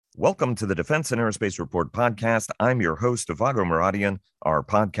Welcome to the Defense and Aerospace Report podcast. I'm your host, Vago Muradian. Our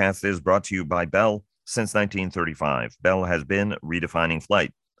podcast is brought to you by Bell. Since 1935, Bell has been redefining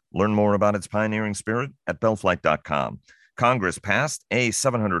flight. Learn more about its pioneering spirit at bellflight.com. Congress passed a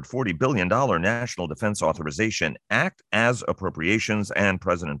 $740 billion National Defense Authorization Act as appropriations, and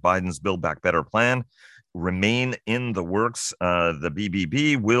President Biden's Build Back Better plan remain in the works. The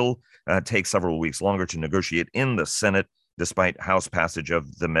BBB will take several weeks longer to negotiate in the Senate, despite House passage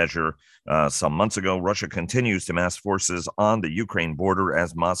of the measure some months ago. Russia continues to mass forces on the Ukraine border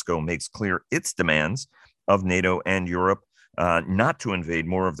as Moscow makes clear its demands of NATO and Europe not to invade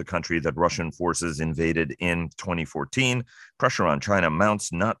more of the country that Russian forces invaded in 2014. Pressure on China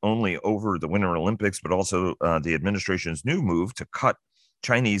mounts not only over the Winter Olympics, but also the administration's new move to cut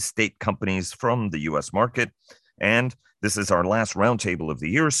Chinese state companies from the U.S. market. And this is our last roundtable of the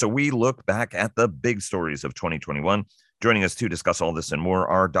year, so we look back at the big stories of 2021. Joining us to discuss all this and more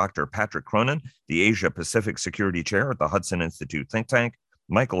are Dr. Patrick Cronin, the Asia Pacific Security Chair at the Hudson Institute think tank,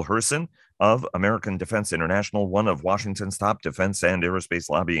 Michael Herson of American Defense International, one of Washington's top defense and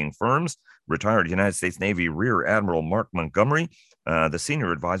aerospace lobbying firms, retired United States Navy Rear Admiral Mark Montgomery, the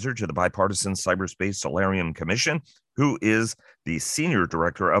senior advisor to the Bipartisan Cyberspace Solarium Commission, who is the senior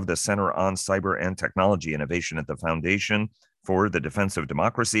director of the Center on Cyber and Technology Innovation at the Foundation for the Defense of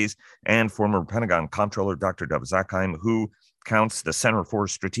Democracies, and former Pentagon Comptroller Dr. Dov Zakheim, who counts the Center for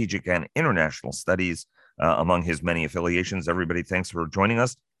Strategic and International Studies among his many affiliations. Everybody, thanks for joining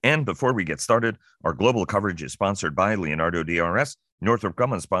us. And before we get started, our global coverage is sponsored by Leonardo DRS. Northrop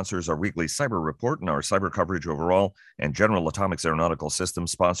Grumman sponsors our weekly cyber report and our cyber coverage overall, and General Atomics Aeronautical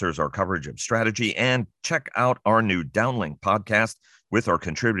Systems sponsors our coverage of strategy. And check out our new Downlink podcast with our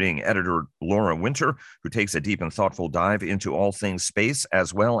contributing editor, Laura Winter, who takes a deep and thoughtful dive into all things space,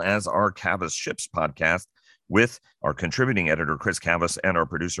 as well as our Cavas Ships podcast with our contributing editor, Chris Cavas, and our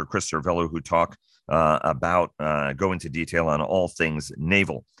producer, Chris Cervello, who talk go into detail on all things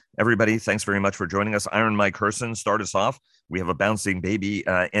naval. Everybody, thanks very much for joining us. Iron Mike Herson, start us off. We have a bouncing baby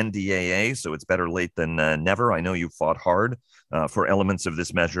NDAA, so it's better late than never. I know you fought hard for elements of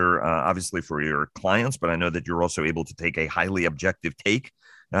this measure, obviously for your clients, but I know that you're also able to take a highly objective take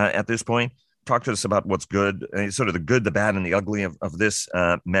at this point. Talk to us about what's good, sort of the good, the bad, and the ugly of this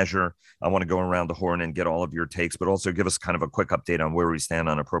measure. I want to go around the horn and get all of your takes, but also give us kind of a quick update on where we stand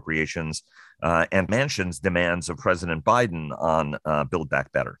on appropriations and Manchin's demands of President Biden on Build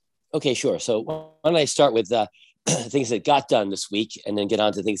Back Better. Okay, sure. So why don't I start with things that got done this week and then get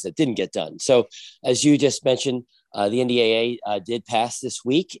on to things that didn't get done. So as you just mentioned, the NDAA did pass this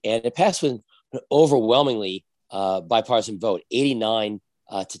week, and it passed with an overwhelmingly bipartisan vote, 89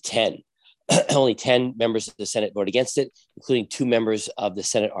 to 10. Only 10 members of the Senate voted against it, including 2 members of the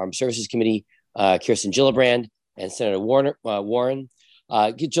Senate Armed Services Committee, Kirsten Gillibrand and Senator Warren.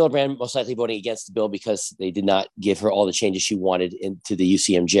 Gillibrand most likely voting against the bill because they did not give her all the changes she wanted into the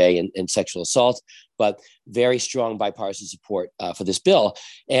UCMJ and sexual assault, but very strong bipartisan support for this bill.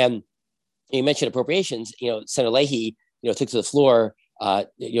 And you mentioned appropriations. Senator Leahy, took to the floor,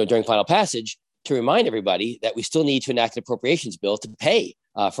 during final passage to remind everybody that we still need to enact an appropriations bill to pay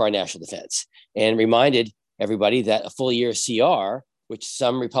for our national defense, and reminded everybody that a full year CR, which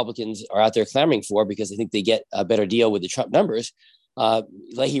some Republicans are out there clamoring for because they think they get a better deal with the Trump numbers,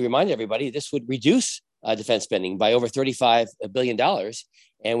 Leahy reminded everybody this would reduce defense spending by over $35 billion.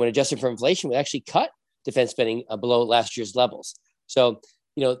 And when adjusted for inflation, would actually cut defense spending below last year's levels. So,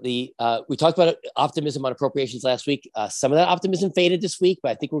 we talked about optimism on appropriations last week. Some of that optimism faded this week,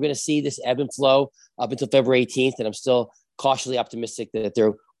 but I think we're going to see this ebb and flow up until February 18th. And I'm still cautiously optimistic that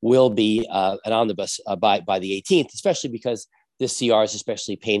there will be an omnibus by the 18th, especially because this CR is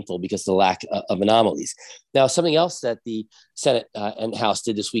especially painful because of the lack of anomalies. Now, something else that the Senate and House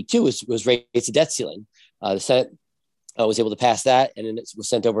did this week too was raise the debt ceiling. The Senate was able to pass that, and then it was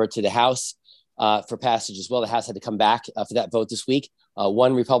sent over to the House for passage as well. The House had to come back for that vote this week.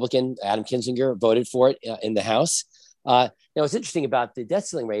 One Republican, Adam Kinzinger, voted for it in the House. Now, what's interesting about the debt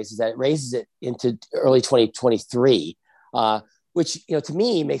ceiling raise is that it raises it into early 2023, which, to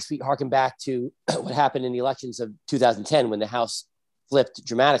me makes me harken back to what happened in the elections of 2010 when the House flipped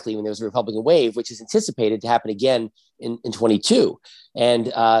dramatically when there was a Republican wave, which is anticipated to happen again in 22. And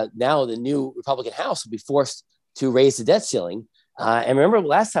now the new Republican House will be forced to raise the debt ceiling. And remember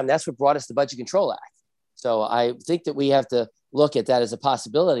last time, that's what brought us the Budget Control Act. So I think that we have to look at that as a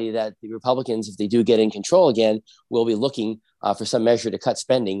possibility that the Republicans, if they do get in control again, will be looking for some measure to cut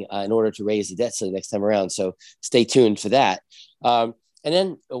spending in order to raise the debt ceiling next time around. So stay tuned for that. And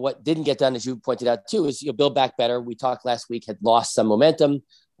then what didn't get done, as you pointed out too, is Build Back Better. We talked last week, had lost some momentum.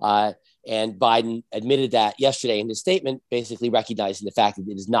 And Biden admitted that yesterday in his statement, basically recognizing the fact that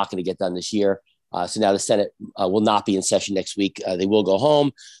it is not going to get done this year. So now the Senate will not be in session next week. They will go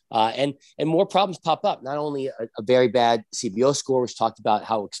home, and more problems pop up. Not only a very bad CBO score, which talked about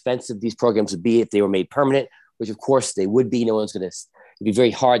how expensive these programs would be if they were made permanent, which of course they would be. No one's going to. It'd be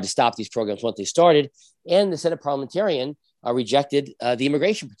very hard to stop these programs once they started. And the Senate parliamentarian rejected the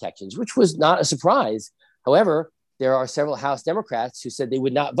immigration protections, which was not a surprise. However, there are several House Democrats who said they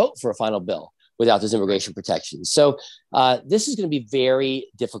would not vote for a final bill without those immigration protections. So this is going to be very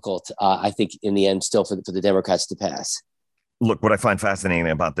difficult, I think, in the end, still for the Democrats to pass. Look, what I find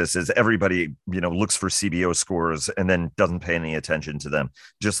fascinating about this is everybody, looks for CBO scores and then doesn't pay any attention to them.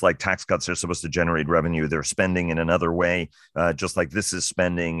 Just like tax cuts are supposed to generate revenue, they're spending in another way, just like this is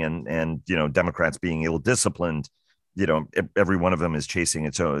spending and Democrats being ill-disciplined. Every one of them is chasing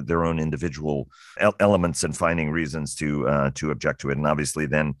their own individual elements and finding reasons to object to it. And obviously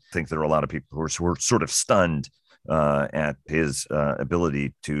then I think there are a lot of people who are sort of stunned at his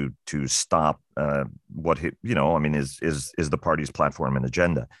ability to stop what is the party's platform and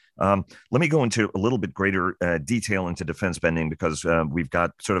agenda. Let me go into a little bit greater detail into defense spending because we've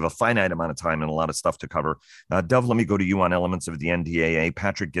got sort of a finite amount of time and a lot of stuff to cover. Dov, let me go to you on elements of the NDAA.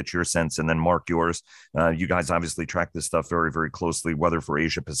 Patrick, get your sense, and then Mark, yours. You guys obviously track this stuff very, very closely, whether for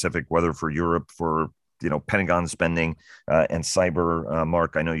Asia Pacific, whether for Europe, for Pentagon spending and cyber.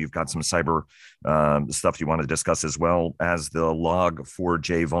 Mark, I know you've got some cyber stuff you want to discuss as well, as the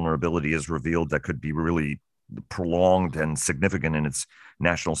Log4j vulnerability is revealed that could be really prolonged and significant in its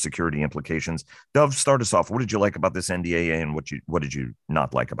national security implications. Dov, start us off. What did you like about this NDAA and what did you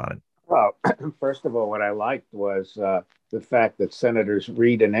not like about it? Well, first of all, what I liked was the fact that Senators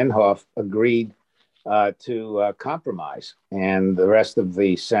Reid and Inhofe agreed to compromise, and the rest of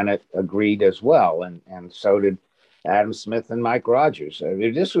the Senate agreed as well, and so did Adam Smith and Mike Rogers.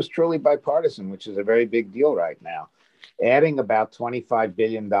 This was truly bipartisan, which is a very big deal right now. Adding about $25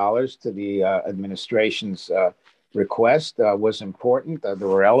 billion to the administration's request was important. There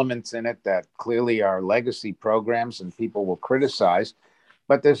were elements in it that clearly are legacy programs and people will criticize,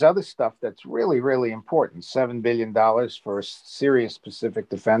 but there's other stuff that's really, really important. $7 billion for a serious Pacific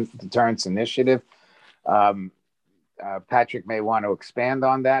Deterrence Initiative. Patrick may want to expand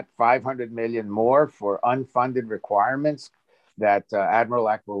on that. $500 million more for unfunded requirements that Admiral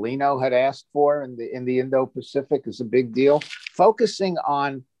Aquilino had asked for in the Indo-Pacific is a big deal. Focusing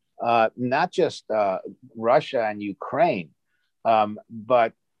on not just Russia and Ukraine,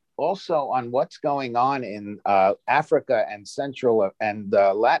 but also on what's going on in Africa and Central and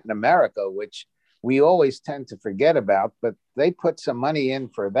Latin America, which we always tend to forget about, but they put some money in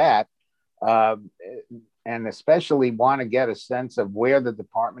for that. And especially want to get a sense of where the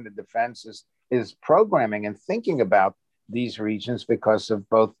Department of Defense is programming and thinking about these regions because of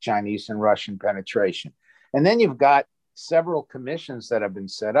both Chinese and Russian penetration. And then you've got several commissions that have been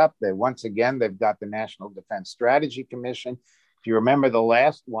set up. They've got the National Defense Strategy Commission. If you remember the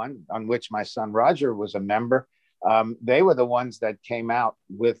last one, on which my son Roger was a member, they were the ones that came out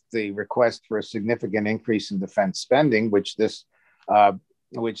with the request for a significant increase in defense spending, which the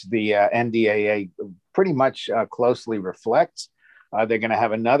NDAA pretty much closely reflects. They're going to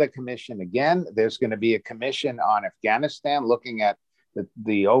have another commission again. There's going to be a commission on Afghanistan looking at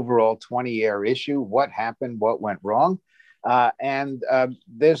the overall 20-year issue, what happened, what went wrong. And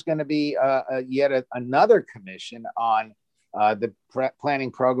there's going to be yet another commission on the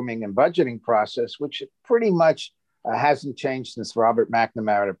planning, programming, and budgeting process, which pretty much hasn't changed since Robert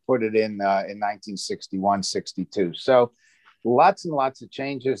McNamara put it in 1961, 62. So lots and lots of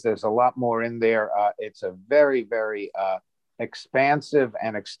changes. There's a lot more in there. It's a very, very expansive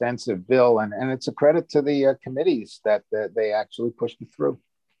and extensive bill, and it's a credit to the committees that they actually pushed it through.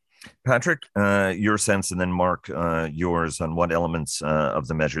 Patrick, your sense, and then Mark, yours on what elements of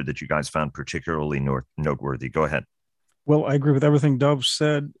the measure that you guys found particularly noteworthy. Go ahead. Well, I agree with everything Dov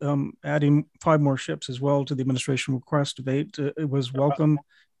said. Adding 5 more ships as well to the administration request of 8, it was welcome,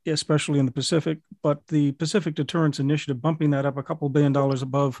 especially in the Pacific. But the Pacific Deterrence Initiative, bumping that up a couple $1 billion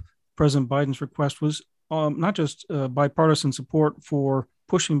above President Biden's request, was not just bipartisan support for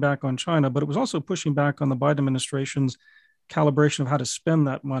pushing back on China, but it was also pushing back on the Biden administration's calibration of how to spend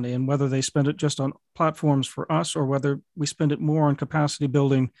that money and whether they spend it just on platforms for us or whether we spend it more on capacity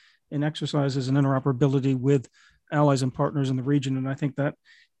building and exercises and interoperability with allies and partners in the region. And I think that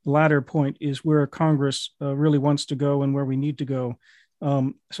latter point is where Congress really wants to go and where we need to go.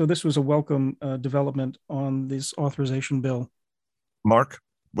 So this was a welcome development on this authorization bill. Mark,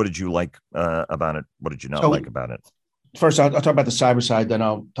 what did you like about it? What did you not like about it? First, I'll talk about the cyber side, then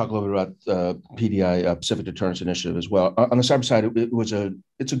I'll talk a little bit about PDI, Pacific Deterrence Initiative as well. On the cyber side,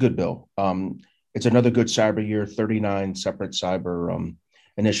 it's a good bill. It's another good cyber year, 39 separate cyber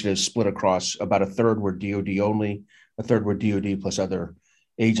initiatives split across. About a third were DoD only, a third were DoD plus other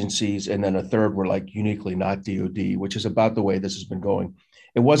agencies, and then a third were like uniquely not DoD, which is about the way this has been going.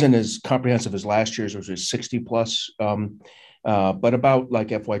 It wasn't as comprehensive as last year's, which was 60 plus, but about like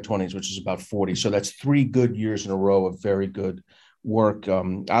FY20s, which is about 40. So that's 3 good years in a row of very good work.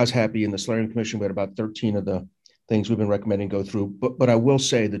 I was happy in the Solarium Commission. We had about 13 of the things we've been recommending go through. But I will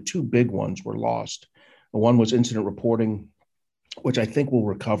say the 2 big ones were lost. One was incident reporting, which I think will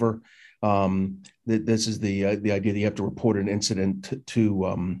recover. This is the idea that you have to report an incident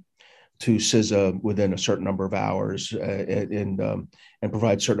to CISA within a certain number of hours and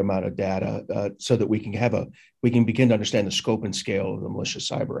provide a certain amount of data so that we can begin to understand the scope and scale of the malicious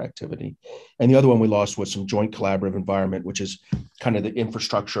cyber activity. And the other one we lost was some joint collaborative environment, which is kind of the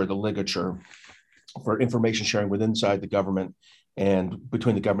infrastructure, the ligature for information sharing within inside the government and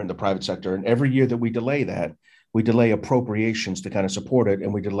between the government and the private sector. And every year that we delay that, we delay appropriations to kind of support it,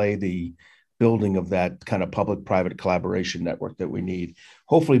 and we delay the building of that kind of public-private collaboration network that we need.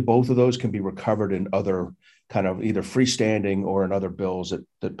 Hopefully, both of those can be recovered in other kind of either freestanding or in other bills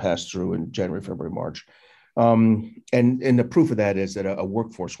that pass through in January, February, March. And the proof of that is that a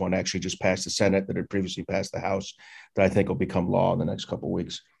workforce one actually just passed the Senate that had previously passed the House that I think will become law in the next couple of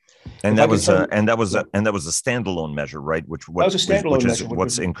weeks. And that was a standalone measure, right? Which was a standalone measure, which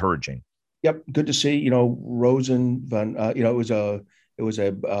what's encouraging. Yep, good to see. Rosen, it was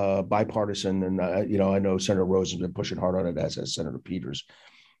a bipartisan, and I know Senator Rosen's been pushing hard on it, as has Senator Peters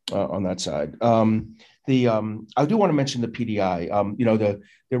on that side. I do want to mention the PDI.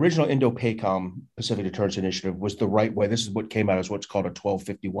 The original Indo-PACOM Pacific Deterrence Initiative was the right way. This is what came out as what's called a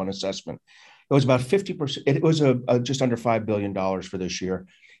 1251 assessment. It was about 50%. It was just under $5 billion for this year.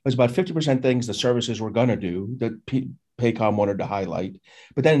 It was about 50% things the services were going to do that PACOM wanted to highlight,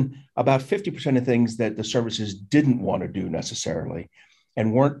 but then about 50% of things that the services didn't want to do necessarily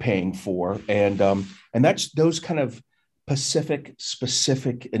and weren't paying for. And that's those kind of Pacific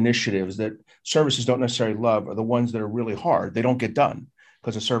specific initiatives that services don't necessarily love are the ones that are really hard. They don't get done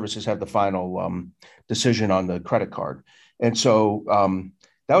because the services have the final decision on the credit card. And so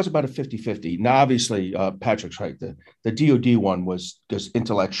that was about a 50-50. Now, obviously, Patrick's right. The DoD one was just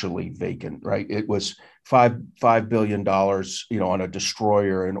intellectually vacant, right? It was $5 billion, on a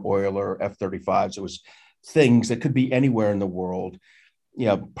destroyer, an oiler, F-35s. It was things that could be anywhere in the world.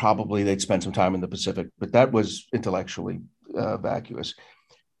 Probably they'd spend some time in the Pacific, but that was intellectually vacuous.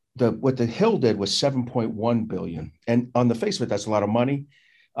 What the Hill did was $7.1 billion. And on the face of it, that's a lot of money.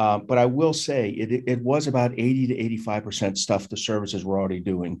 But I will say it was about 80 to 85% stuff the services were already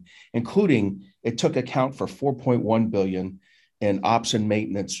doing, including it took account for $4.1 billion in ops and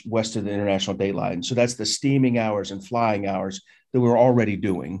maintenance west of the international date line. So that's the steaming hours and flying hours that we were already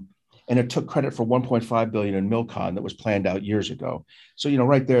doing. And it took credit for $1.5 billion in MILCON that was planned out years ago. So,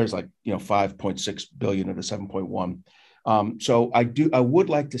 right there is like, $5.6 billion of the 7.1. So I would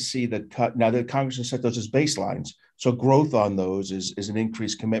like to see that cut. Now that Congress has set those as baselines. So growth on those is an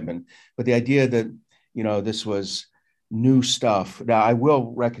increased commitment. But the idea that, this was new stuff. Now, I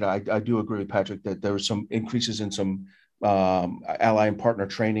will recognize, I do agree with Patrick that there were some increases in some ally and partner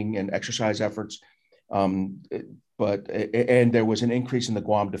training and exercise efforts. But there was an increase in the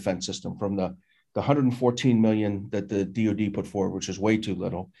Guam Defense System from the $114 million that the DoD put forward, which is way too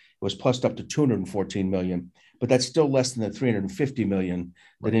little. It was plussed up to $214 million, but that's still less than the $350 million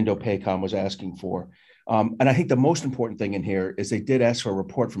that Indo-PACOM was asking for. And I think the most important thing in here is they did ask for a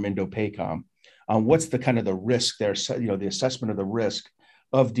report from Indo-PACOM on what's the kind of the risk there, the assessment of the risk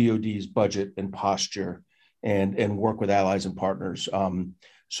of DoD's budget and posture and work with allies and partners.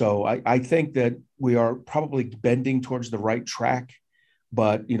 So I think that we are probably bending towards the right track,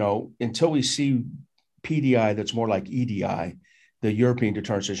 but until we see PDI that's more like EDI, the European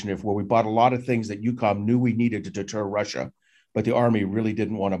Deterrence Initiative, where we bought a lot of things that EUCOM knew we needed to deter Russia, but the Army really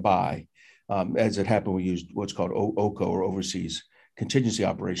didn't want to buy. As it happened, we used what's called OCO, or Overseas Contingency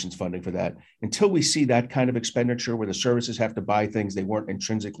Operations funding for that. Until we see that kind of expenditure where the services have to buy things they weren't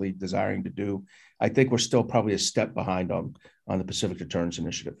intrinsically desiring to do, I think we're still probably a step behind on the Pacific Deterrence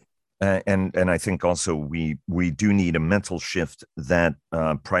Initiative. And I think also we do need a mental shift that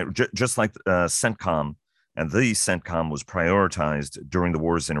just like CENTCOM, and the CENTCOM was prioritized during the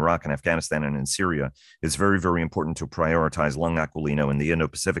wars in Iraq and Afghanistan and in Syria. It's very, very important to prioritize Lung Aquilino and the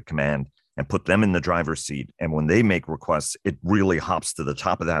Indo-Pacific Command and put them in the driver's seat. And when they make requests, it really hops to the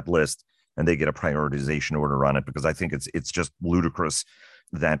top of that list and they get a prioritization order on it, because I think it's just ludicrous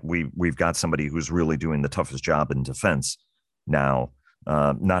that we've got somebody who's really doing the toughest job in defense now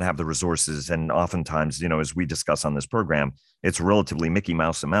not have the resources. And oftentimes, as we discuss on this program, it's relatively Mickey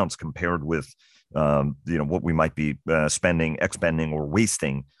Mouse amounts compared with, what we might be spending, expending, or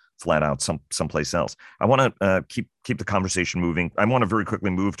wasting flat out someplace else. I want to keep the conversation moving. I want to very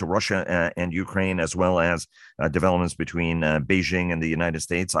quickly move to Russia and Ukraine, as well as developments between Beijing and the United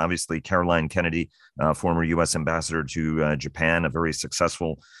States. Obviously, Caroline Kennedy, former U.S. ambassador to Japan, a very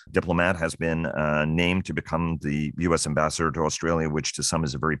successful diplomat, has been named to become the U.S. ambassador to Australia, which to some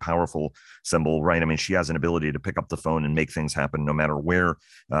is a very powerful symbol, right? I mean, she has an ability to pick up the phone and make things happen no matter where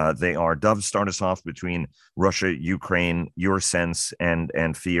they are. Dov, start us off between Russia, Ukraine, your sense and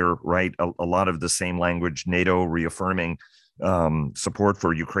fear, right? A lot of the same language, NATO reaffirming support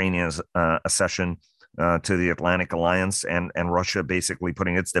for Ukrainians' accession to the Atlantic Alliance, and Russia basically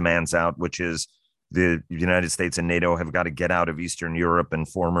putting its demands out, which is the United States and NATO have got to get out of Eastern Europe and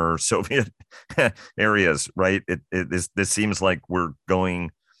former Soviet areas, right? This seems like we're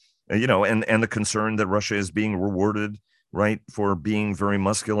going, and the concern that Russia is being rewarded, right, for being very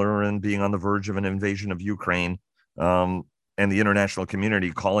muscular and being on the verge of an invasion of Ukraine, and the international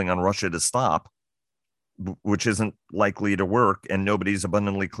community calling on Russia to stop, which isn't likely to work, and nobody's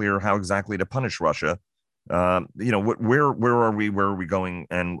abundantly clear how exactly to punish Russia. Where are we? Where are we going?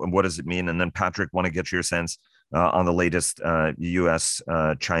 And what does it mean? And then, Patrick, want to get your sense on the latest U.S.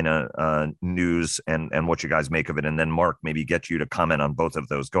 China news and what you guys make of it. And then, Mark, maybe get you to comment on both of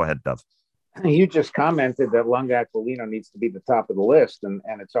those. Go ahead, Dov. You just commented that Lunga Aquilino needs to be the top of the list, and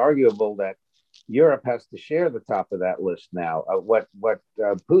it's arguable that Europe has to share the top of that list now. What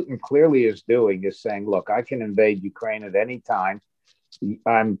Putin clearly is doing is saying, look, I can invade Ukraine at any time.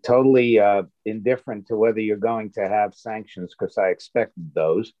 I'm totally indifferent to whether you're going to have sanctions, because I expected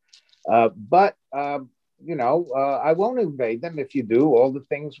those. But I won't invade them if you do all the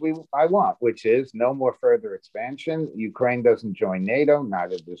things I want, which is no more further expansion. Ukraine doesn't join NATO,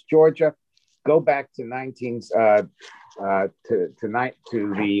 neither does Georgia. Go back to the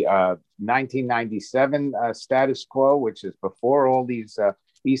 1997 status quo, which is before all these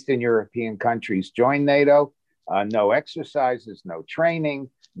Eastern European countries joined NATO. No exercises, no training,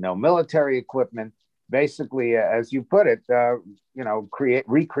 no military equipment. Basically, as you put it,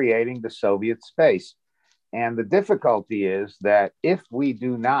 recreating the Soviet space. And the difficulty is that if we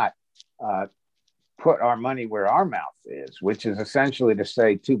do not put our money where our mouth is, which is essentially to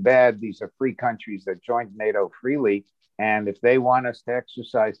say, too bad, these are free countries that joined NATO freely, and if they want us to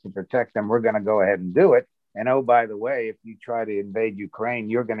exercise to protect them, we're going to go ahead and do it. And oh, by the way, if you try to invade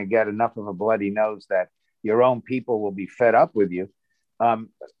Ukraine, you're going to get enough of a bloody nose that your own people will be fed up with you.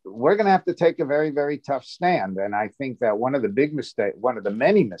 We're going to have to take a very, very tough stand. And I think that one of the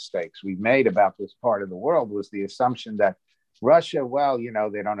many mistakes we've made about this part of the world was the assumption that Russia, well,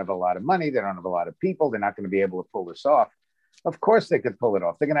 they don't have a lot of money, they don't have a lot of people, they're not going to be able to pull this off. Of course they could pull it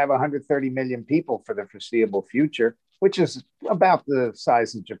off. They're going to have 130 million people for the foreseeable future, which is about the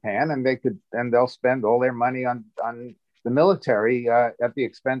size of Japan, and they'll spend all their money on the military at the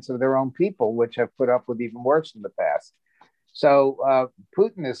expense of their own people, which have put up with even worse in the past. So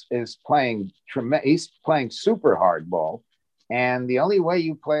Putin is playing he's playing super hardball, and the only way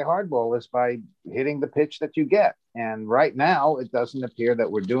you play hardball is by hitting the pitch that you get. And right now, it doesn't appear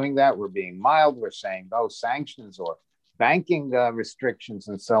that we're doing that. We're being mild. We're saying, sanctions or banking restrictions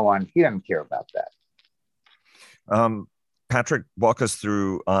and so on. He doesn't care about that. Patrick, walk us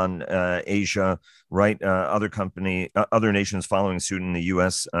through on Asia, right? Other nations following suit in the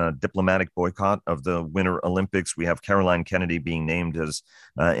U.S. Diplomatic boycott of the Winter Olympics. We have Caroline Kennedy being named as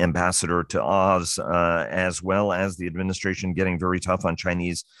ambassador to Oz, as well as the administration getting very tough on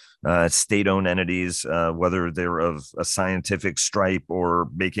Chinese state-owned entities, whether they're of a scientific stripe or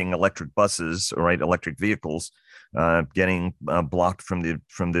making electric buses, right, electric vehicles, getting blocked from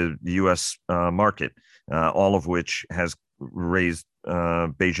the U.S. market, all of which has raised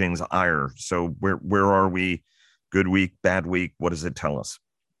Beijing's ire. So where are we? Good week, bad week? What does it tell us?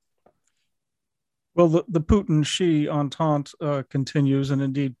 Well, the Putin-Xi entente continues, and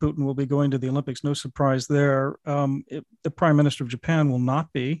indeed Putin will be going to the Olympics. No surprise there. The Prime Minister of Japan will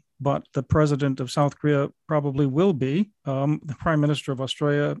not be, but the President of South Korea probably will be. The Prime Minister of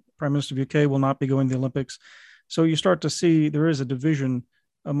Australia, Prime Minister of UK will not be going to the Olympics. So you start to see there is a division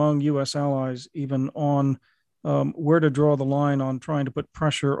among U.S. allies even on where to draw the line on trying to put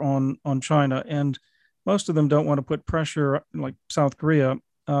pressure on China. And most of them don't want to put pressure, like South Korea,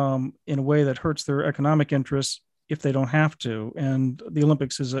 in a way that hurts their economic interests if they don't have to. And the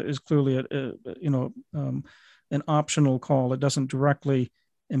Olympics is clearly an optional call. It doesn't directly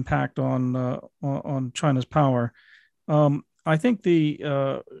impact on China's power. I think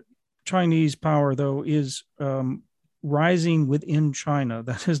the Chinese power, though, is rising within China.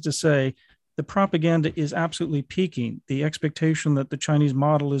 That is to say, the propaganda is absolutely peaking. The expectation that the Chinese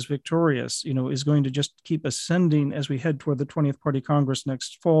model is victorious, is going to just keep ascending as we head toward the 20th Party Congress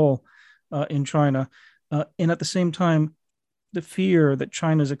next fall in China. And at the same time, the fear that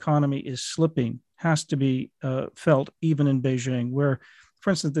China's economy is slipping has to be felt even in Beijing, where, for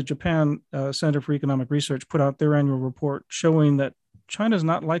instance, the Japan Center for Economic Research put out their annual report showing that China is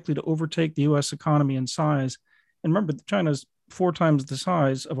not likely to overtake the U.S. economy in size. And remember, China's 4 times the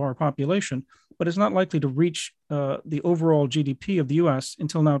size of our population, but it's not likely to reach the overall GDP of the U.S.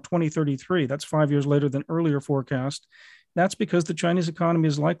 until now 2033. That's 5 years later than earlier forecast. That's because the Chinese economy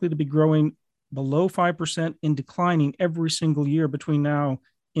is likely to be growing below 5% and declining every single year between now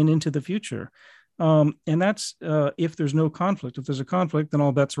and into the future. And that's if there's no conflict. If there's a conflict, then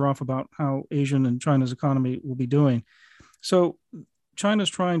all bets are off about how Asian and China's economy will be doing. So China's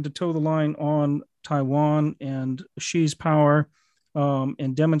trying to toe the line on Taiwan and Xi's power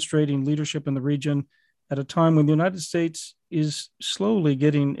and demonstrating leadership in the region at a time when the United States is slowly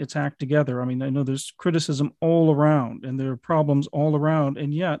getting its act together. I mean, I know there's criticism all around and there are problems all around,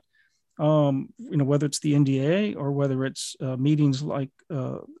 and yet, whether it's the NDAA or whether it's meetings like,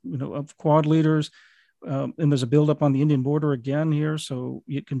 of Quad leaders, and there's a buildup on the Indian border again here. So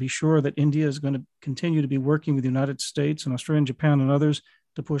you can be sure that India is going to continue to be working with the United States and Australia and Japan and others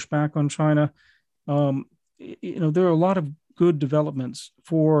to push back on China. There are a lot of good developments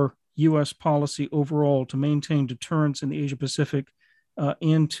for U.S. policy overall to maintain deterrence in the Asia Pacific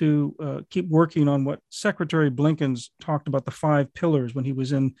and to keep working on what Secretary Blinken's talked about, the 5 pillars, when he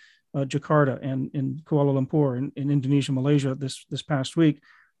was in Jakarta and in Kuala Lumpur in Indonesia, Malaysia this past week,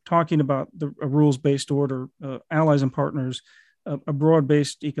 talking about a rules-based order, allies and partners, a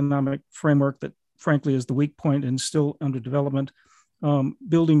broad-based economic framework that frankly is the weak point and still under development,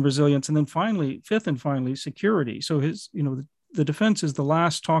 building resilience, and then finally, fifth and finally, security. So the defense is the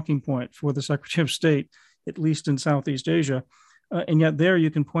last talking point for the Secretary of State, at least in Southeast Asia. And yet there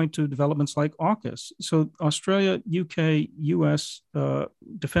you can point to developments like AUKUS. So Australia, UK, US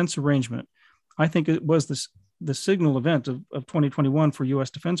defense arrangement, I think it was the signal event of 2021 for US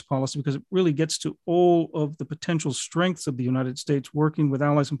defense policy, because it really gets to all of the potential strengths of the United States working with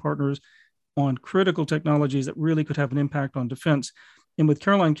allies and partners on critical technologies that really could have an impact on defense. And with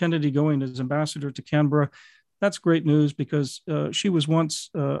Caroline Kennedy going as ambassador to Canberra, that's great news, because she was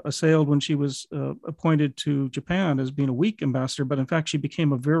once assailed when she was appointed to Japan as being a weak ambassador, but in fact, she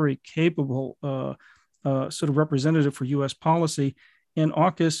became a very capable sort of representative for U.S. policy. And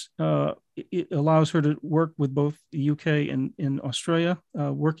AUKUS, it allows her to work with both the UK and in Australia,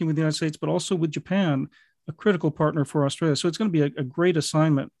 working with the United States, but also with Japan, a critical partner for Australia. So it's going to be a great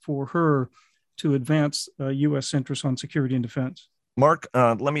assignment for her to advance U.S. interests on security and defense. Mark,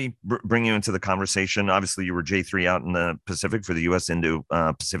 let me bring you into the conversation. Obviously, you were J3 out in the Pacific for the U.S.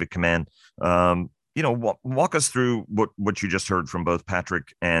 Indo-Pacific Command. Walk us through what you just heard from both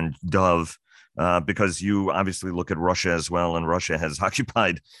Patrick and Dov, because you obviously look at Russia as well, and Russia has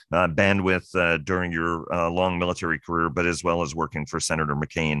occupied bandwidth during your long military career, but as well as working for Senator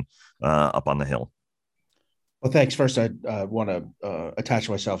McCain up on the Hill. Well, thanks. First, I want to attach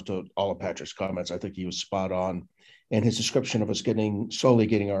myself to all of Patrick's comments. I think he was spot on. And his description of us slowly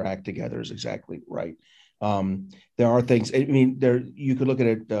getting our act together is exactly right. There are things, you could look at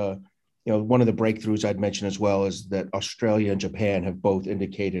it, one of the breakthroughs I'd mention as well is that Australia and Japan have both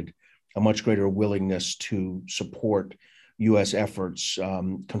indicated a much greater willingness to support U.S. efforts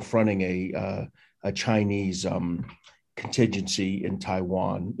confronting a Chinese contingency in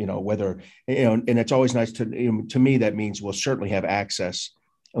Taiwan, and it's always nice to me, that means we'll certainly have access,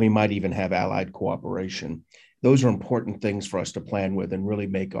 and we might even have allied cooperation. Those are important things for us to plan with and really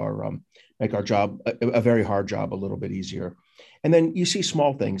make our job, a very hard job, a little bit easier. And then you see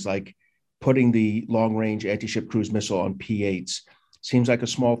small things like putting the long-range anti-ship cruise missile on P-8s. Seems like a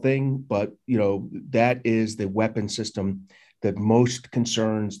small thing, but that is the weapon system that most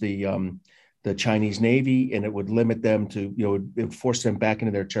concerns the Chinese Navy, and it would limit them to, it would force them back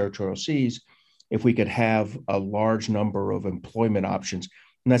into their territorial seas if we could have a large number of employment options.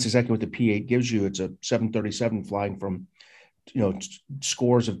 And that's exactly what the P-8 gives you. It's a 737 flying from,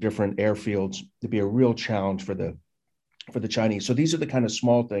 scores of different airfields. To be a real challenge for the Chinese. So these are the kind of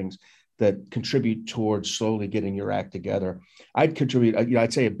small things that contribute towards slowly getting your act together. I'd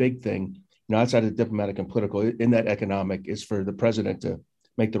say a big thing, outside of diplomatic and political, in that economic, is for the president to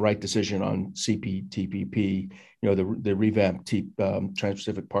make the right decision on CPTPP, the revamped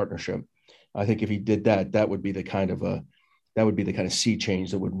Trans-Pacific Partnership. I think if he did that, that would be the kind of that would be the kind of sea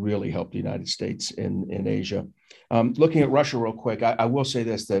change that would really help the United States in Asia. Looking at Russia real quick, I will say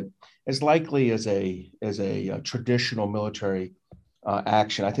this, that as likely as a traditional military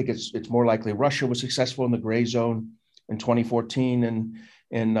action, I think it's more likely Russia was successful in the gray zone in 2014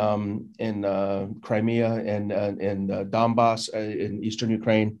 in Crimea and in Donbass in eastern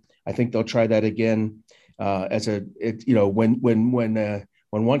Ukraine. I think they'll try that again. When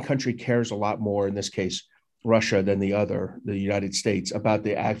one country cares a lot more, in this case Russia, than the other, the United States, about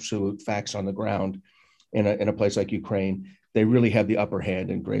the absolute facts on the ground in a place like Ukraine, they really have the upper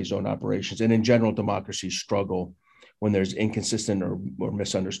hand in gray zone operations. And in general, democracies struggle when there's inconsistent or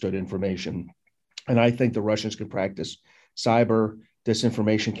misunderstood information. And I think the Russians can practice cyber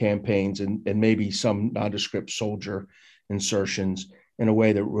disinformation campaigns and maybe some nondescript soldier insertions in a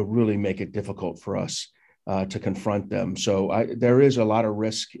way that will really make it difficult for us to confront them. So there is a lot of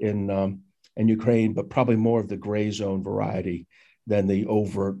risk in Ukraine, but probably more of the gray zone variety than the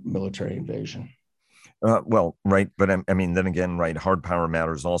overt military invasion. Well, right. But I mean, then again, right, hard power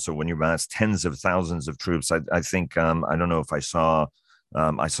matters also when you amass tens of thousands of troops. I think, I don't know if I saw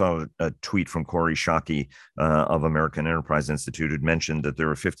a tweet from Corey Shockey of American Enterprise Institute who'd mentioned that there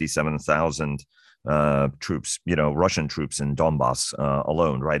are 57,000 troops, Russian troops in Donbass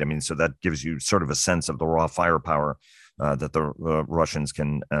alone, right? I mean, so that gives you sort of a sense of the raw firepower that the Russians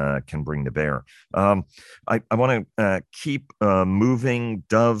can bring to bear. I want to keep moving,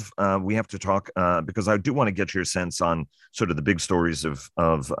 Dov. We have to talk because I do want to get your sense on sort of the big stories of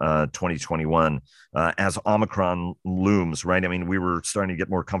 2021 as Omicron looms, right? I mean, we were starting to get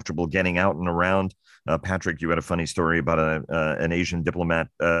more comfortable getting out and around. Patrick, you had a funny story about an Asian diplomat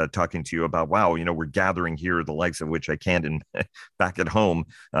talking to you about, wow, we're gathering here, the likes of which I can't back at home.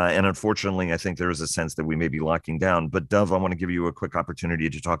 And unfortunately, I think there is a sense that we may be locking down. But Dov, I want to give you a quick opportunity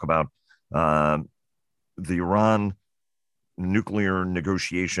to talk about the Iran nuclear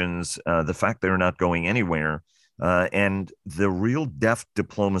negotiations, the fact they're not going anywhere, and the real deft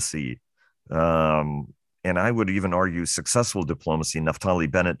diplomacy, and I would even argue successful diplomacy Naftali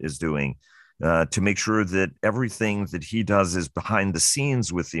Bennett is doing to make sure that everything that he does is behind the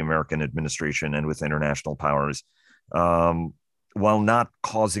scenes with the American administration and with international powers, while not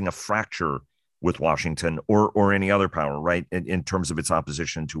causing a fracture with Washington or any other power, right, in terms of its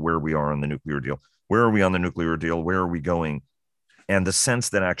opposition to where we are on the nuclear deal. Where are we on the nuclear deal? Where are we going? And the sense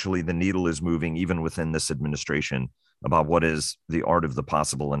that actually the needle is moving even within this administration about what is the art of the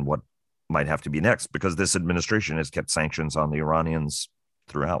possible and what might have to be next, because this administration has kept sanctions on the Iranians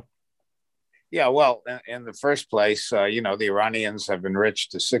throughout. Yeah, well, in the first place, the Iranians have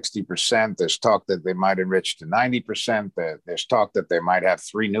enriched to 60%. There's talk that they might enrich to 90%. There's talk that they might have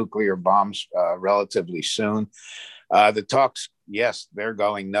 3 nuclear bombs relatively soon. The talks, yes, they're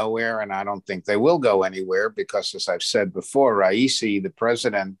going nowhere, and I don't think they will go anywhere because, as I've said before, Raisi, the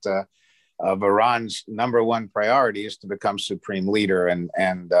president of Iran's number one priority is to become supreme leader,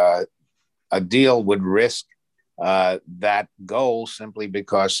 and a deal would risk that goal simply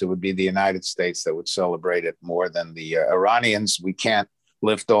because it would be the United States that would celebrate it more than the Iranians. We can't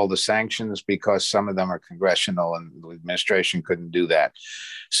lift all the sanctions because some of them are congressional and the administration couldn't do that.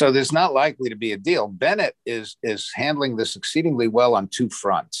 So there's not likely to be a deal. Bennett is handling this exceedingly well on 2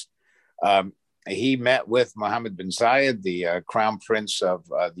 fronts. He met with Mohammed bin Zayed, the crown prince of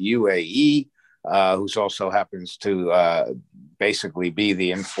the UAE, who also happens to basically be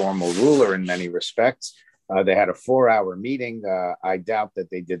the informal ruler in many respects. They had a 4-hour meeting. I doubt that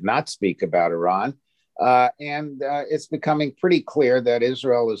they did not speak about Iran. And it's becoming pretty clear that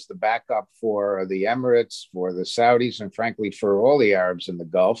Israel is the backup for the Emirates, for the Saudis, and frankly, for all the Arabs in the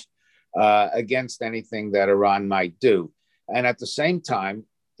Gulf against anything that Iran might do. And at the same time,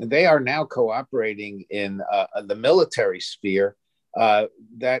 they are now cooperating in the military sphere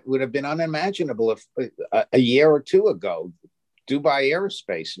that would have been unimaginable if a year or 2 ago. Dubai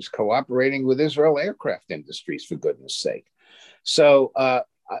Aerospace is cooperating with Israel Aircraft Industries, for goodness sake. So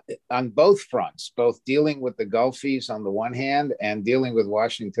on both fronts, both dealing with the Gulfies on the one hand and dealing with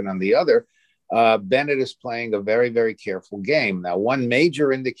Washington on the other, Bennett is playing a very, very careful game. Now, one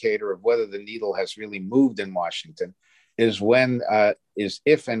major indicator of whether the needle has really moved in Washington is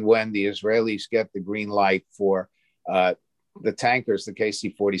if and when the Israelis get the green light for the tankers, the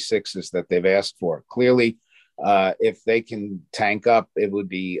KC-46s that they've asked for. Clearly, if they can tank up, it would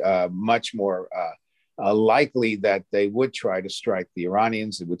be much more likely that they would try to strike the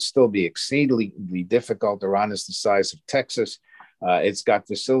Iranians. It would still be exceedingly difficult. Iran is the size of Texas. It's got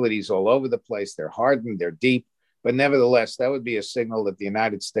facilities all over the place. They're hardened, they're deep. But nevertheless, that would be a signal that the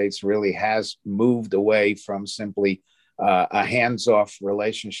United States really has moved away from simply a hands-off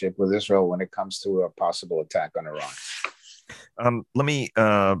relationship with Israel when it comes to a possible attack on Iran. Let me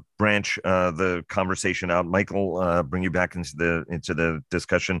branch the conversation out. Michael, bring you back into the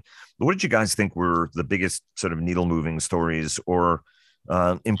discussion. What did you guys think were the biggest sort of needle moving stories or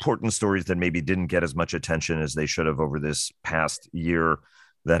important stories that maybe didn't get as much attention as they should have over this past year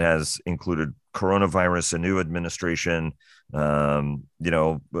that has included coronavirus, a new administration,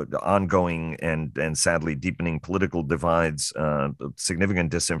 ongoing and sadly deepening political divides,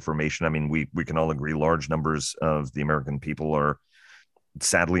 significant disinformation. I mean, we can all agree large numbers of the American people are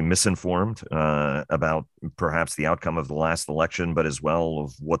sadly misinformed about perhaps the outcome of the last election, but as well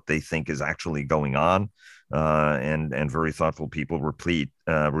of what they think is actually going on. And very thoughtful people repeat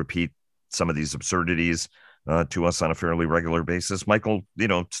some of these absurdities to us on a fairly regular basis. Michael,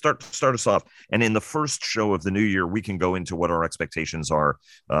 start us off. And in the first show of the new year, we can go into what our expectations are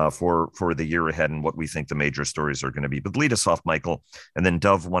for the year ahead and what we think the major stories are going to be. But lead us off, Michael, and then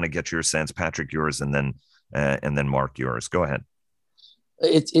Dov, want to get your sense, Patrick, yours, and then Mark, yours. Go ahead.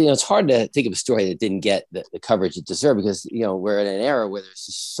 It's hard to think of a story that didn't get the coverage it deserved because we're in an era where there's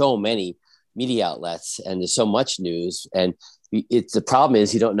just so many media outlets and there's so much news, and the problem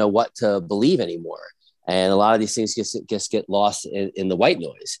is you don't know what to believe anymore, and a lot of these things just get lost in the white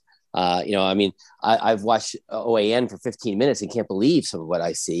noise. I've watched OAN for 15 minutes and can't believe some of what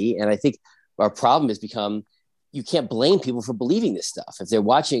I see, and I think our problem has become you can't blame people for believing this stuff. If they're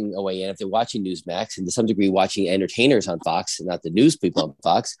watching OAN, if they're watching Newsmax, and to some degree watching entertainers on Fox, and not the news people on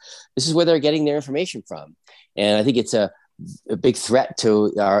Fox, this is where they're getting their information from. And I think it's a big threat to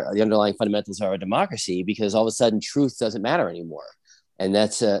the underlying fundamentals of our democracy, because all of a sudden truth doesn't matter anymore. And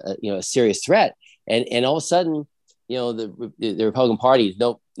that's a serious threat. And all of a sudden, the Republican Party is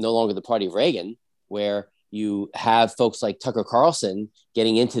no longer the party of Reagan, where you have folks like Tucker Carlson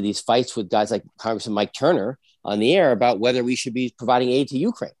getting into these fights with guys like Congressman Mike Turner on the air about whether we should be providing aid to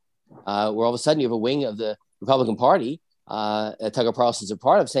Ukraine, where all of a sudden you have a wing of the Republican Party that Tucker Carlson's a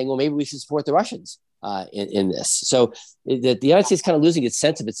part of saying, well, maybe we should support the Russians in this. So the United States is kind of losing its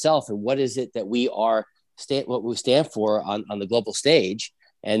sense of itself and what is it that we are, what we stand for on the global stage.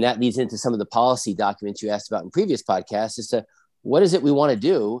 And that leads into some of the policy documents you asked about in previous podcasts as to what is it we want to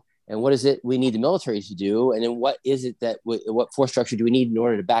do and what is it we need the military to do? And then what is it that what force structure do we need in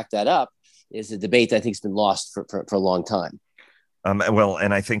order to back that up is a debate that I think has been lost for a long time. Well,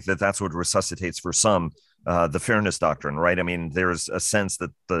 and I think that's what resuscitates for some the fairness doctrine, right? I mean, there's a sense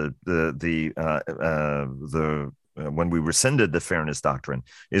that when we rescinded the fairness doctrine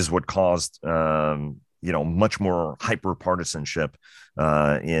is what caused much more hyper partisanship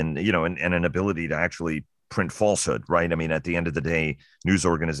and an ability to actually print falsehood, right? I mean, at the end of the day, news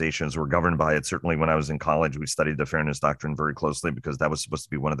organizations were governed by it. Certainly when I was in college, we studied the fairness doctrine very closely because that was supposed to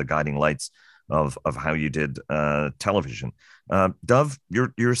be one of the guiding lights of how you did television. Dov,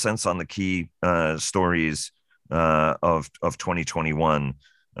 your sense on the key stories of 2021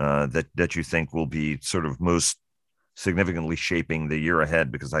 that you think will be sort of most significantly shaping the year ahead,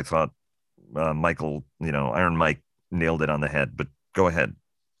 because I thought Michael, Iron Mike nailed it on the head, but go ahead.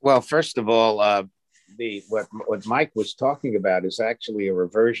 Well, first of all, what Mike was talking about is actually a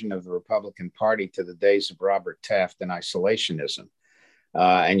reversion of the Republican Party to the days of Robert Taft and isolationism.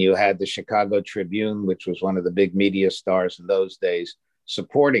 And you had the Chicago Tribune, which was one of the big media stars in those days,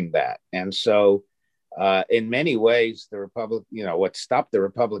 supporting that. And so in many ways, what stopped the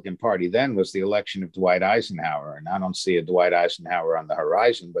Republican Party then was the election of Dwight Eisenhower. And I don't see a Dwight Eisenhower on the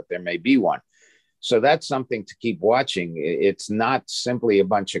horizon, but there may be one. So that's something to keep watching. It's not simply a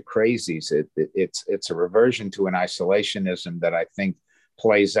bunch of crazies. It's a reversion to an isolationism that I think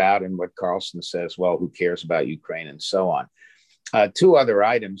plays out in what Carlson says, well, who cares about Ukraine and so on. Two other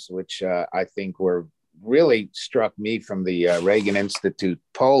items, which I think were really struck me from the Reagan Institute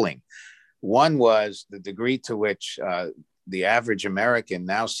polling. One was the degree to which the average American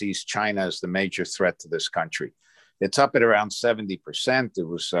now sees China as the major threat to this country. It's up at around 70%. It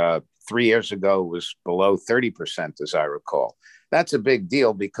was 3 years ago, it was below 30%, as I recall. That's a big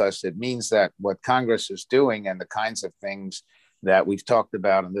deal because it means that what Congress is doing and the kinds of things that we've talked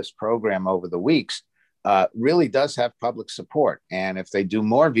about in this program over the weeks really does have public support. And if they do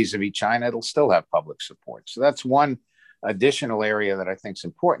more vis-a-vis China, it'll still have public support. So that's one additional area that I think is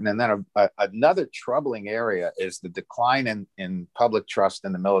important. And then another troubling area is the decline in public trust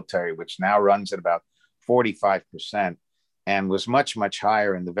in the military, which now runs at about 45% and was much, much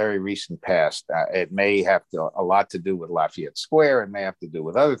higher in the very recent past. It may have a lot to do with Lafayette Square. It may have to do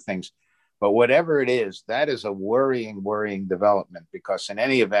with other things. But whatever it is, that is a worrying development, because in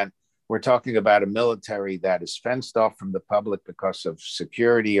any event, we're talking about a military that is fenced off from the public because of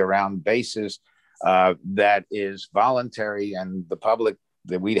security around bases, that is voluntary, and the public,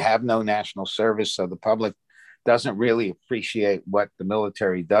 that we have no national service. So the public doesn't really appreciate what the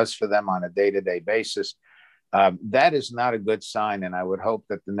military does for them on a day-to-day basis. That is not a good sign, and I would hope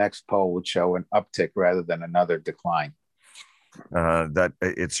that the next poll would show an uptick rather than another decline. That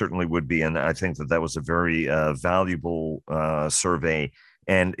it certainly would be, and I think that was a very valuable survey.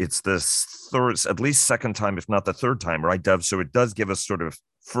 And it's the third, at least second time, if not the third time, right, Dov? So it does give us sort of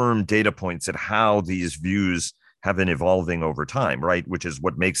firm data points at how these views have been evolving over time, right? Which is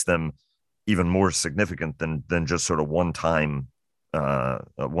what makes them even more significant than just sort of one-time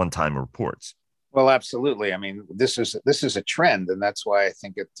reports. Well, absolutely. I mean, this is a trend, and that's why I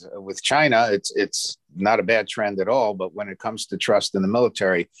think with China, it's not a bad trend at all. But when it comes to trust in the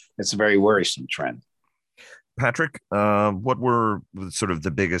military, it's a very worrisome trend. Patrick, what were sort of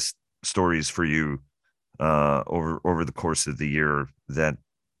the biggest stories for you over the course of the year that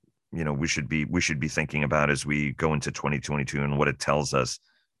we should be thinking about as we go into 2022 and what it tells us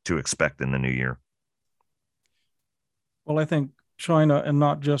to expect in the new year? Well, I think China and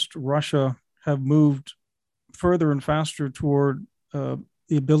not just Russia have moved further and faster toward the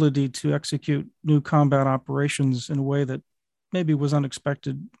ability to execute new combat operations in a way that maybe was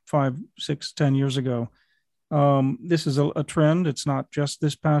unexpected 5, 6, 10 years ago. This is a trend. It's not just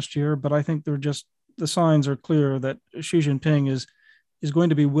this past year, but I think the signs are clear that Xi Jinping is going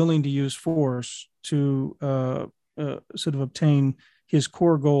to be willing to use force to sort of obtain his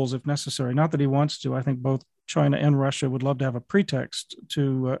core goals if necessary. Not that he wants to. I think both China and Russia would love to have a pretext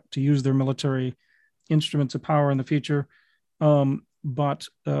to use their military instruments of power in the future, but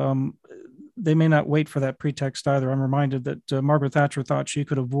they may not wait for that pretext either. I'm reminded that Margaret Thatcher thought she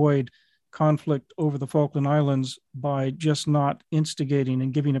could avoid conflict over the Falkland Islands by just not instigating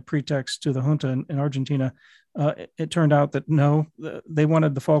and giving a pretext to the junta in Argentina. It turned out that no, they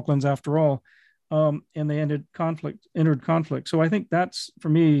wanted the Falklands after all, and they entered conflict. So I think that's, for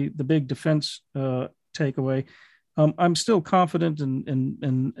me, the big defense takeaway. I'm still confident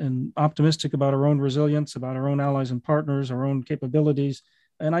and optimistic about our own resilience, about our own allies and partners, our own capabilities.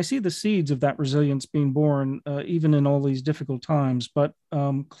 And I see the seeds of that resilience being born even in all these difficult times. But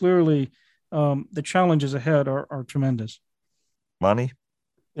clearly, the challenges ahead are tremendous. Monty?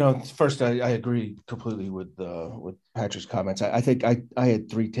 First, I agree completely with Patrick's comments. I think I had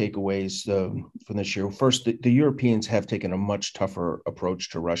 3 takeaways from this year. First, the Europeans have taken a much tougher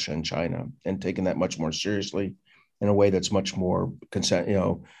approach to Russia and China and taken that much more seriously in a way that's much more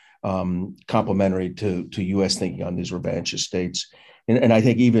complementary to U.S. thinking on these revanchist states. And I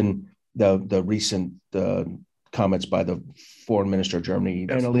think even the recent comments by the foreign minister of Germany,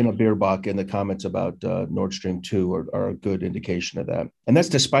 Annalena Baerbock, and the comments about Nord Stream 2 are a good indication of that. And that's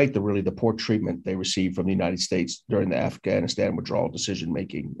despite the poor treatment they received from the United States during the Afghanistan withdrawal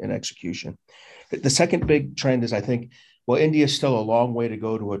decision-making and execution. The second big trend is, I think, India is still a long way to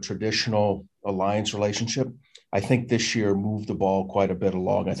go to a traditional alliance relationship. I think this year moved the ball quite a bit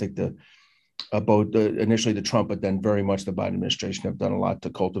along. I think both initially the Trump, but then very much the Biden administration have done a lot to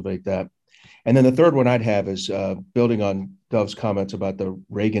cultivate that. And then the third one I'd have is building on Dov's comments about the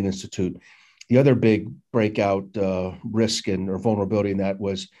Reagan Institute. The other big breakout risk or vulnerability in that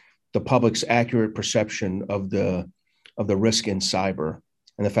was the public's accurate perception of the risk in cyber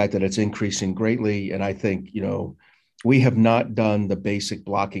and the fact that it's increasing greatly. And I think, we have not done the basic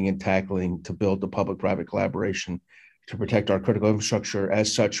blocking and tackling to build the public-private collaboration to protect our critical infrastructure.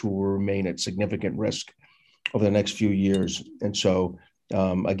 As such, we will remain at significant risk over the next few years. And so,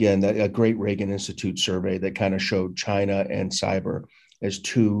 again, a great Reagan Institute survey that kind of showed China and cyber as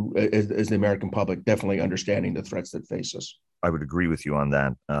the American public definitely understanding the threats that face us. I would agree with you on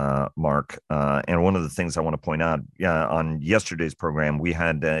that, Mark. And one of the things I want to point out, on yesterday's program, we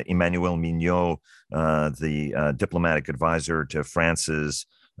had Emmanuel Mignot, the diplomatic advisor to France's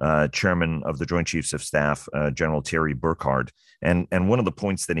chairman of the Joint Chiefs of Staff, General Thierry Burkhardt. And one of the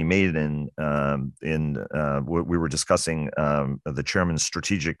points that he made we were discussing the chairman's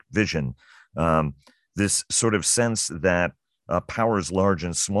strategic vision, this sort of sense that powers large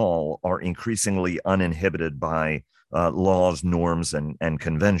and small are increasingly uninhibited by laws, norms, and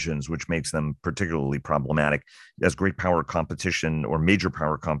conventions, which makes them particularly problematic as great power competition or major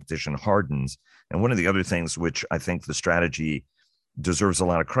power competition hardens. And one of the other things which I think the strategy deserves a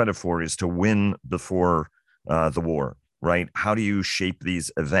lot of credit for is to win before the war, right? How do you shape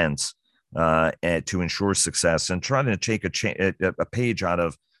these events to ensure success and try to take a page out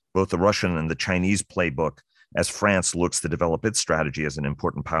of both the Russian and the Chinese playbook as France looks to develop its strategy as an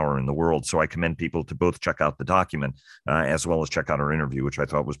important power in the world. So I commend people to both check out the document as well as check out our interview, which I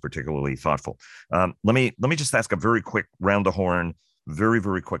thought was particularly thoughtful. Let me just ask a very quick round the horn Very,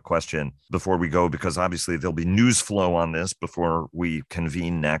 very quick question before we go, because obviously there'll be news flow on this before we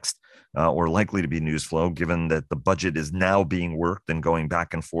convene next, or likely to be news flow, given that the budget is now being worked and going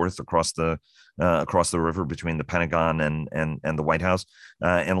back and forth across the river between the Pentagon and the White House.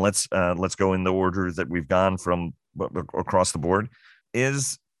 And let's go in the order that we've gone from across the board.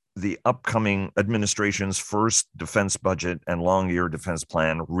 Is the upcoming administration's first defense budget and long-year defense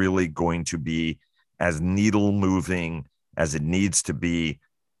plan really going to be as needle moving as it needs to be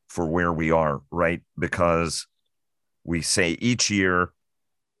for where we are, right? Because we say each year,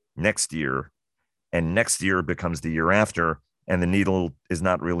 next year, and next year becomes the year after, and the needle is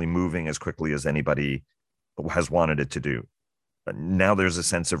not really moving as quickly as anybody has wanted it to do. But now there's a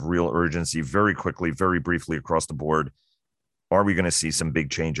sense of real urgency very quickly, very briefly across the board. Are we going to see some big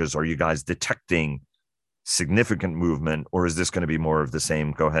changes? Are you guys detecting significant movement, or is this going to be more of the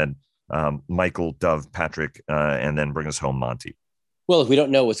same? Go ahead. Michael, Dov, Patrick, and then bring us home, Monty. Well, if we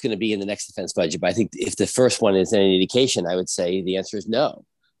don't know what's going to be in the next defense budget, but I think if the first one is any indication, I would say the answer is no.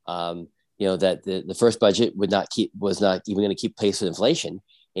 That the first budget was not even going to keep pace with inflation.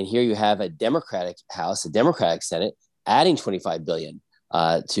 And here you have a Democratic House, a Democratic Senate adding $25 billion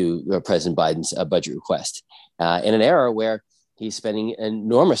to President Biden's budget request in an era where he's spending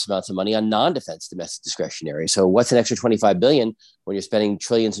enormous amounts of money on non-defense domestic discretionary. So what's an extra $25 billion when you're spending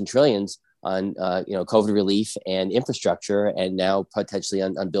trillions and trillions on COVID relief and infrastructure, and now potentially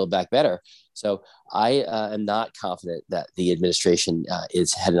on Build Back Better? So I am not confident that the administration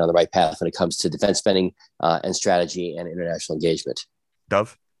is headed on the right path when it comes to defense spending and strategy and international engagement.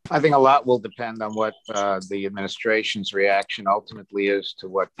 Dov? I think a lot will depend on what the administration's reaction ultimately is to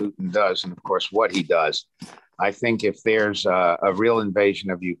what Putin does, and of course what he does. I think if there's a real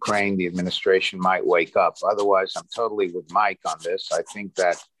invasion of Ukraine, the administration might wake up. Otherwise, I'm totally with Mike on this. I think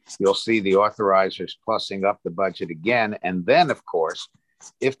that you'll see the authorizers plussing up the budget again. And then, of course,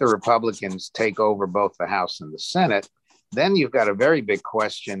 if the Republicans take over both the House and the Senate, then you've got a very big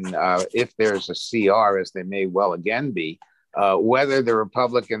question if there's a CR, as they may well again be, whether the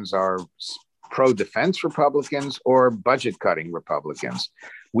Republicans are pro-defense Republicans or budget-cutting Republicans.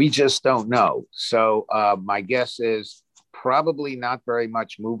 We just don't know. So my guess is probably not very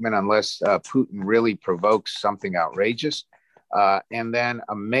much movement unless Putin really provokes something outrageous. And then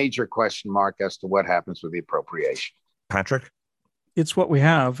a major question mark as to what happens with the appropriation. Patrick? It's what we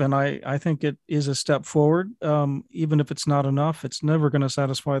have, and I think it is a step forward. Even if it's not enough, it's never going to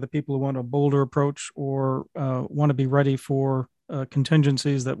satisfy the people who want a bolder approach or want to be ready for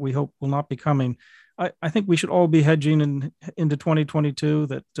contingencies that we hope will not be coming. I think we should all be hedging into 2022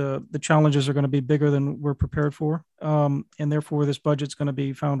 that the challenges are going to be bigger than we're prepared for, and therefore this budget's going to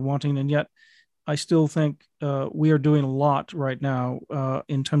be found wanting. And yet, I still think we are doing a lot right now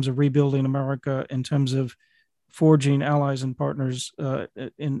in terms of rebuilding America, in terms of forging allies and partners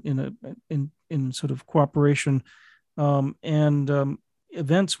in sort of cooperation, and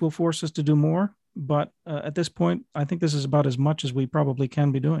events will force us to do more. But at this point, I think this is about as much as we probably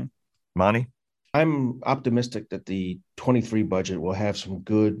can be doing. Monty? I'm optimistic that the 23 budget will have some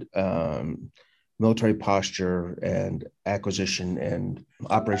good military posture and acquisition and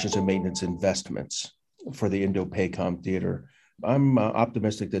operations and maintenance investments for the Indo-PACOM theater. I'm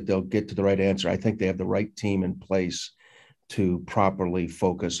optimistic that they'll get to the right answer. I think they have the right team in place to properly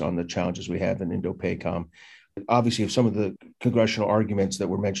focus on the challenges we have in Indo-PACOM. Obviously, if some of the congressional arguments that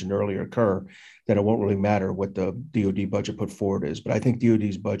were mentioned earlier occur, then it won't really matter what the DoD budget put forward is. But I think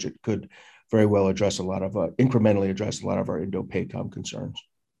DoD's budget could very well incrementally address a lot of our Indo-PACOM concerns.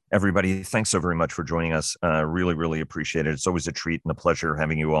 Everybody, thanks so very much for joining us. Really, really appreciate it. It's always a treat and a pleasure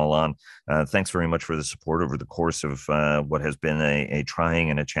having you all on. Thanks very much for the support over the course of what has been a trying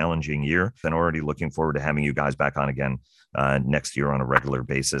and a challenging year. And already looking forward to having you guys back on again next year on a regular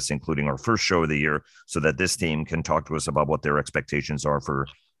basis, including our first show of the year, so that this team can talk to us about what their expectations are for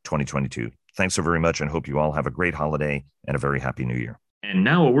 2022. Thanks so very much, and hope you all have a great holiday and a very happy new year. And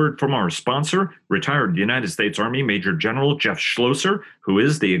now a word from our sponsor, retired United States Army Major General Jeff Schlosser, who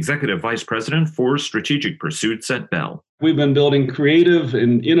is the Executive Vice President for Strategic Pursuits at Bell. We've been building creative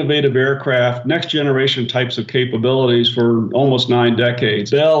and innovative aircraft, next generation types of capabilities for almost 9 decades.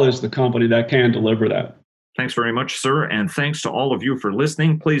 Bell is the company that can deliver that. Thanks very much, sir, and thanks to all of you for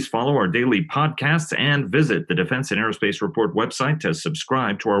listening. Please follow our daily podcasts and visit the Defense and Aerospace Report website to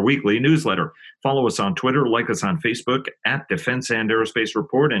subscribe to our weekly newsletter. Follow us on Twitter, like us on Facebook at Defense and Aerospace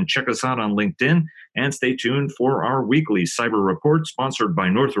Report, and check us out on LinkedIn. And stay tuned for our weekly cyber report sponsored by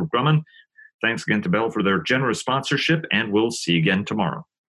Northrop Grumman. Thanks again to Bell for their generous sponsorship, and we'll see you again tomorrow.